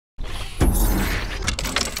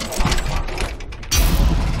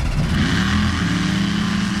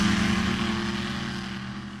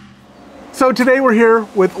So today we're here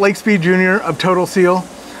with Lake Speed Jr. of Total Seal.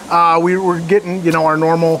 We're getting, you know, our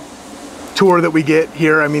normal tour that we get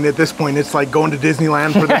here. I mean, at this point, it's like going to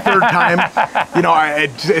Disneyland for the third time. You know,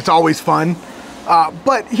 it's always fun.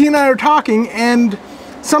 But he and I are talking, and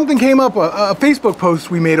something came up, a Facebook post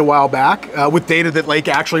we made a while back with data that Lake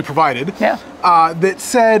actually provided, that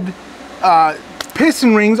said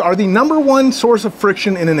piston rings are the #1 source of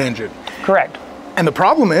friction in an engine. Correct. And the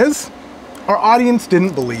problem is, our audience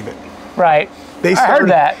didn't believe it. Right. I heard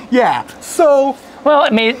that. Yeah. So. Well, I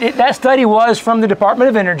mean, that study was from the Department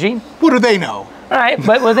of Energy. What do they know? All right.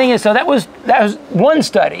 But the thing is, so that was one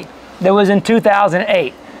study that was in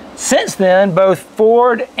 2008. Since then, both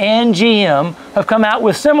Ford and GM have come out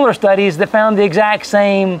with similar studies that found the exact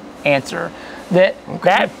same answer. That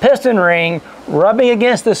piston ring rubbing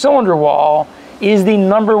against the cylinder wall is the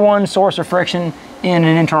 #1 source of friction in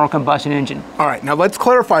an internal combustion engine. All right, now let's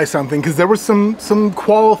clarify something, because there was some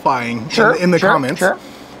qualifying in the comments. Sure.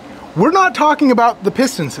 We're not talking about the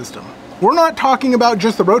piston system. We're not talking about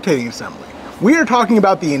just the rotating assembly. We are talking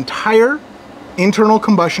about the entire internal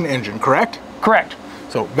combustion engine, correct? Correct.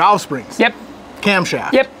 So valve springs. Yep.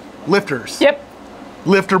 Camshaft. Yep. Lifters. Yep.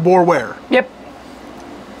 Lifter bore wear. Yep.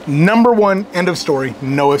 #1, end of story,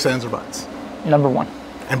 no ifs, ands, or buts. #1.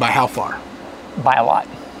 And by how far? By a lot.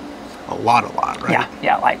 A lot, right?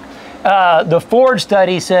 Yeah, like the Ford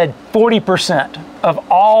study said 40% of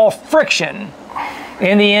all friction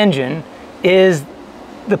in the engine is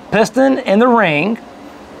the piston and the ring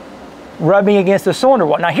rubbing against the cylinder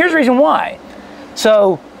wall. Now here's the reason why.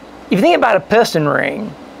 So if you think about a piston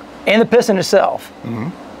ring and the piston itself,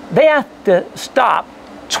 they have to stop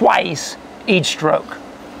twice each stroke.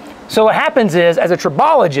 So what happens is, as a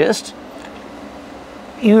tribologist,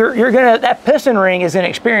 that piston ring is going to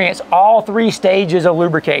experience all 3 stages of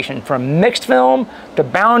lubrication, from mixed film to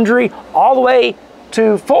boundary, all the way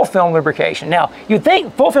to full film lubrication. Now, you'd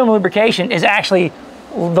think full film lubrication is actually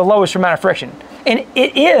the lowest amount of friction, and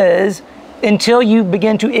it is until you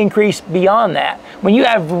begin to increase beyond that. When you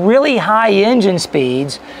have really high engine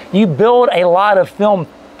speeds, you build a lot of film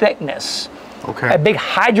thickness, a big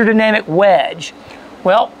hydrodynamic wedge.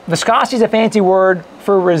 Well, viscosity is a fancy word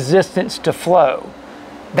for resistance to flow.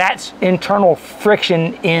 That's internal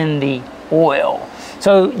friction in the oil.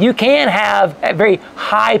 So you can have, at very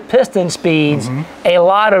high piston speeds, a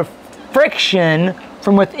lot of friction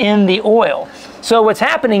from within the oil. So what's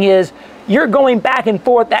happening is you're going back and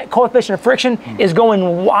forth. That coefficient of friction is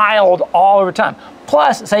going wild all over time.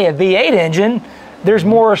 Plus, say a V8 engine, there's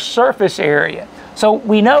more surface area. So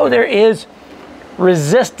we know there is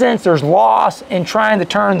resistance, there's loss in trying to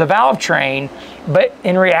turn the valve train, but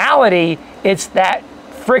in reality, it's that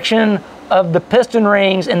friction of the piston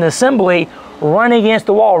rings and the assembly running against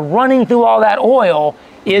the wall, running through all that oil,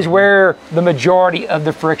 is where the majority of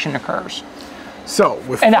the friction occurs. So,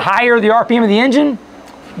 and the higher the RPM of the engine,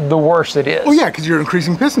 the worse it is. Well, yeah, because you're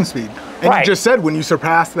increasing piston speed. And you just said when you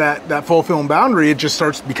surpass that full film boundary, it just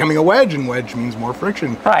starts becoming a wedge, and wedge means more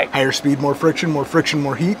friction. Right. Higher speed, more friction, more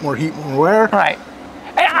heat, more wear. Right.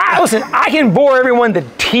 Listen, I can bore everyone to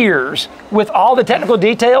tears with all the technical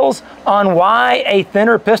details on why a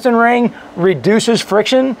thinner piston ring reduces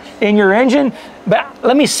friction in your engine, but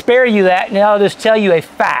let me spare you that, and I'll just tell you a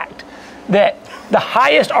fact, that the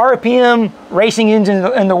highest RPM racing engines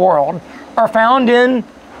in the world are found in,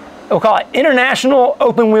 we'll call it international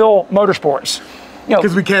open wheel motorsports. You know,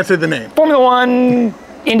 because we can't say the name. Formula One,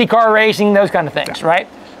 IndyCar racing, those kind of things, right?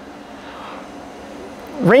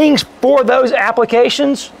 Rings for those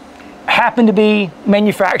applications happen to be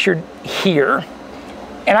manufactured here.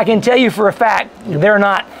 And I can tell you for a fact, they're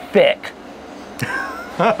not thick.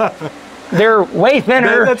 They're way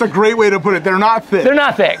thinner. That's a great way to put it. They're not thick. They're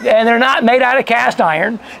not thick. And they're not made out of cast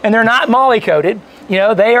iron. And they're not moly coated. You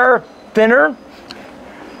know, they are thinner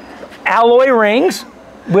alloy rings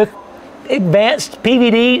with advanced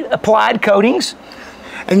PVD applied coatings.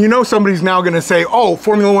 And you know somebody's now going to say, oh,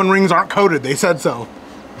 Formula One rings aren't coated. They said so.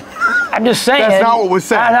 I'm just saying. That's not what was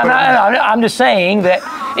said. I'm just saying that,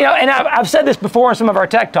 you know, and I've said this before in some of our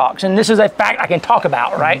tech talks, and this is a fact I can talk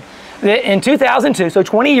about, right? That in 2002, so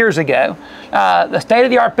 20 years ago, the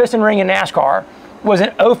state-of-the-art piston ring in NASCAR was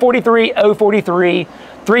an 043, 043,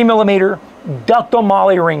 3mm ductile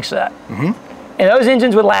moly ring set. And those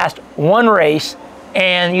engines would last one race,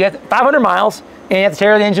 and you have 500 miles, and you have to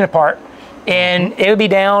tear the engine apart, and it would be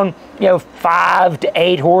down, you know, 5 to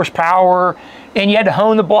 8 horsepower, and you had to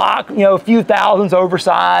hone the block, you know, a few thousands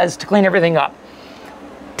oversized to clean everything up.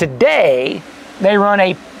 Today, they run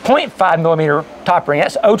a 0.5mm top ring.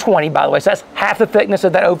 That's 020, by the way, so that's half the thickness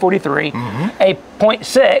of that 043. A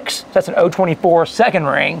 0.6, that's an 024 second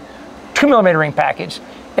ring, 2mm ring package.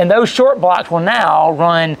 And those short blocks will now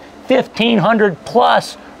run 1,500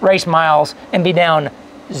 plus race miles and be down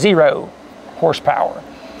 0 horsepower.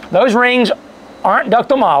 Those rings aren't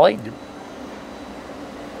ductile moly.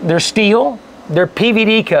 They're steel, they're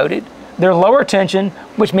PVD coated, they're lower tension,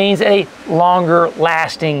 which means a longer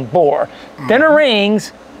lasting bore. Thinner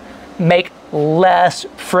rings make less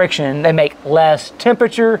friction, they make less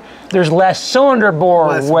temperature, there's less cylinder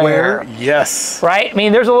bore wear. Yes. Right? I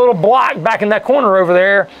mean, there's a little block back in that corner over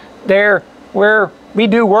there where we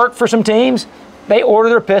do work for some teams. They order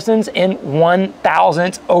their pistons in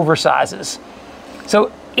 1,000th oversizes.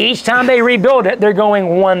 So each time they rebuild it, they're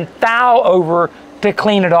going 1 thou over to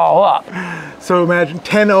clean it all up. So imagine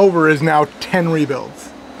 10 over is now 10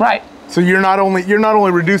 rebuilds. Right. So you're not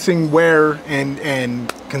only reducing wear and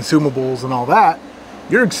consumables and all that,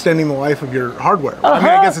 you're extending the life of your hardware. I mean,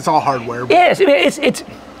 I guess it's all hardware. But Yes, I mean, it's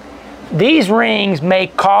these rings may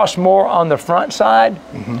cost more on the front side,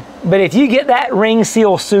 but if you get that ring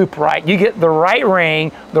seal soup right, you get the right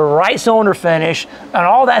ring, the right cylinder finish, and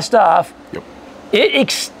all that stuff, it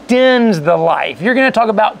extends the life. You're going to talk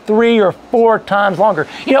about 3 or 4 times longer.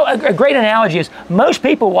 You know, a great analogy is most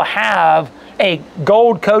people will have a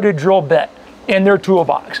gold-coated drill bit in their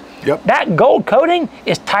toolbox. That gold coating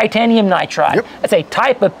is titanium nitride. It's a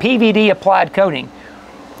type of PVD applied coating.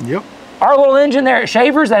 Our little engine there at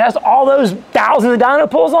Shavers that has all those thousands of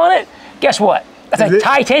dyno pulls on it, guess what? That's a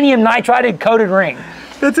titanium nitride coated ring.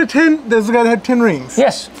 That's a 10, that's got to have 10 rings.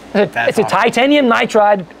 Yes, it's a titanium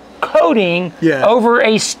nitride coating over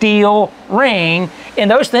a steel ring,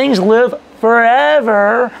 and those things live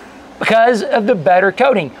forever because of the better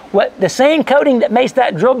coating. The same coating that makes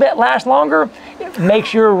that drill bit last longer, it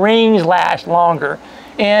makes your rings last longer.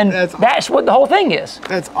 And that's what the whole thing is.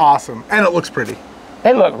 That's awesome. And it looks pretty.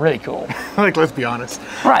 They look really cool. Like, let's be honest.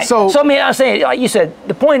 Right. So I mean, I was saying, like you said,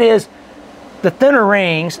 the point is the thinner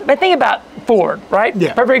rings. But think about Ford, right?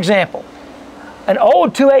 Yeah. Perfect example. An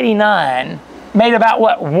old 289 made about,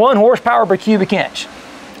 what, 1 horsepower per cubic inch?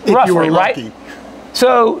 If roughly, you were right? lucky.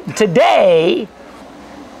 So today,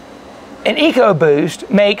 an EcoBoost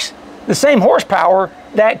makes the same horsepower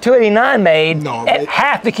that 289 made at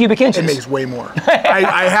half the cubic inches. It makes way more.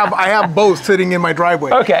 I have both sitting in my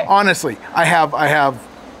driveway. Okay. Honestly, I have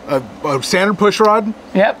a standard push rod.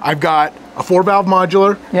 I've got a 4-valve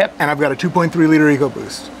modular. And I've got a 2.3 liter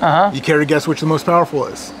EcoBoost. You care to guess which the most powerful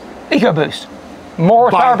is? EcoBoost. More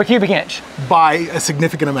horsepower per cubic inch. By a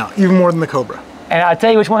significant amount, even more than the Cobra. And I'll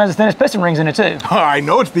tell you which one has the thinnest piston rings in it too. Oh, I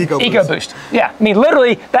know it's the EcoBoost. EcoBoost. Yeah, I mean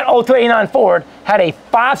literally that old 289 Ford had a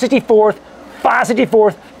 5/64th,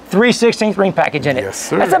 3/16th ring package in it. Yes,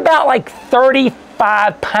 sir. That's about like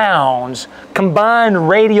 35 pounds combined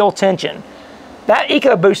radial tension. That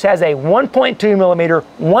EcoBoost has a 1.2 millimeter,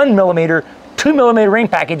 1 millimeter, 2 millimeter ring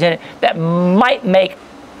package in it that might make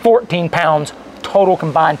 14 pounds total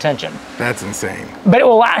combined tension. That's insane. But it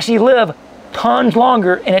will actually live tons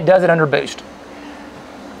longer, and it does it under boost.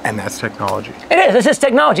 And that's technology. It is. It's just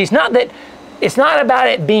technology. It's not about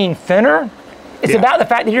it being thinner. It's about the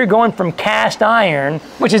fact that you're going from cast iron,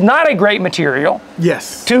 which is not a great material,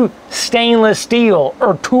 to stainless steel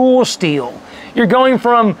or tool steel. You're going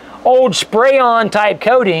from old spray-on type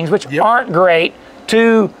coatings, which aren't great,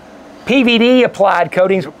 to PVD applied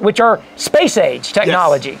coatings, which are space age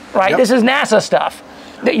technology, right? This is NASA stuff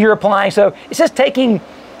that you're applying. So it's just taking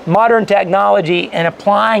modern technology and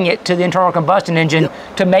applying it to the internal combustion engine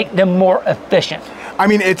to make them more efficient. I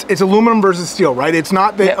mean, it's aluminum versus steel, right? It's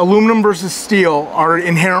not that aluminum versus steel are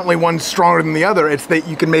inherently one stronger than the other. It's that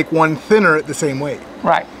you can make one thinner at the same weight.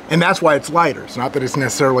 Right. And that's why it's lighter. It's not that it's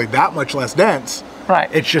necessarily that much less dense. Right.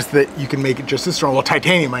 It's just that you can make it just as strong. Well,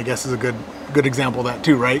 titanium, I guess, is a good example of that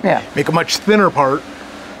too, right? Yeah. Make a much thinner part,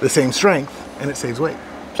 the same strength, and it saves weight.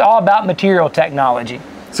 It's all about material technology.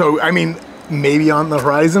 So, I mean, maybe on the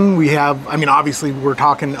horizon we have, I mean, obviously we're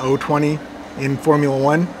talking 020 in Formula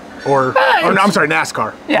One, or no, I'm sorry,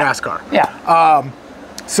 NASCAR. NASCAR. Yeah.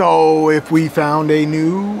 So if we found a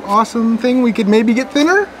new awesome thing, we could maybe get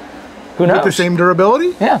thinner? Who knows? With the same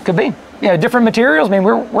durability? Yeah, could be. Yeah, different materials. I mean,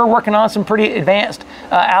 we're working on some pretty advanced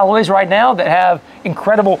alloys right now that have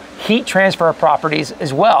incredible heat transfer properties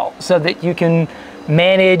as well, so that you can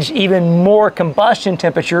manage even more combustion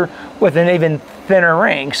temperature with an even thinner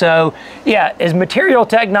ring. So yeah, as material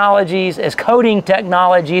technologies, as coating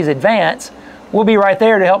technologies advance, we'll be right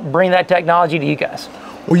there to help bring that technology to you guys.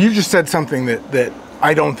 Well, you just said something that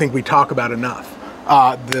I don't think we talk about enough.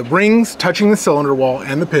 The rings touching the cylinder wall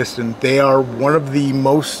and the piston, they are one of the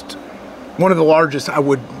largest,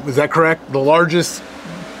 is that correct? The largest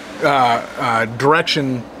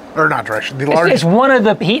direction or not direction, the largest. It's one of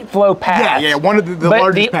the heat flow paths. Yeah, one of the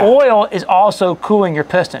largest paths. But the oil is also cooling your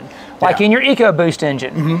piston. Like in your EcoBoost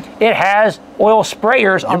engine, it has oil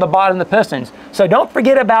sprayers on the bottom of the pistons. So don't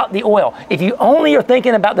forget about the oil. If you only are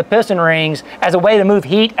thinking about the piston rings as a way to move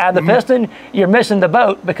heat out of the piston, you're missing the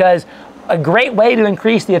boat, because a great way to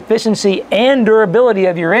increase the efficiency and durability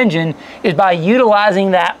of your engine is by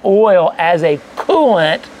utilizing that oil as a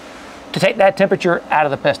coolant to take that temperature out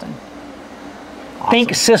of the piston. Awesome.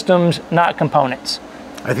 Think systems, not components.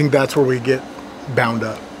 I think that's where we get bound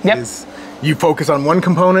up. Yep. Is you focus on one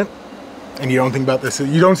component and you don't think about this.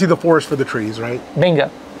 You don't see the forest for the trees, right? Bingo.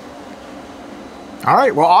 All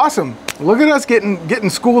right, well, awesome. Look at us getting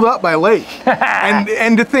schooled up by Lake.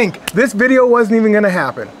 and to think, this video wasn't even gonna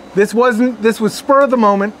happen. This was spur of the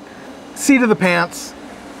moment, seat of the pants,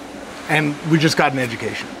 and we just got an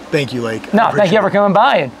education. Thank you, Lake. No, thank you for coming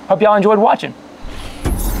by, and hope y'all enjoyed watching.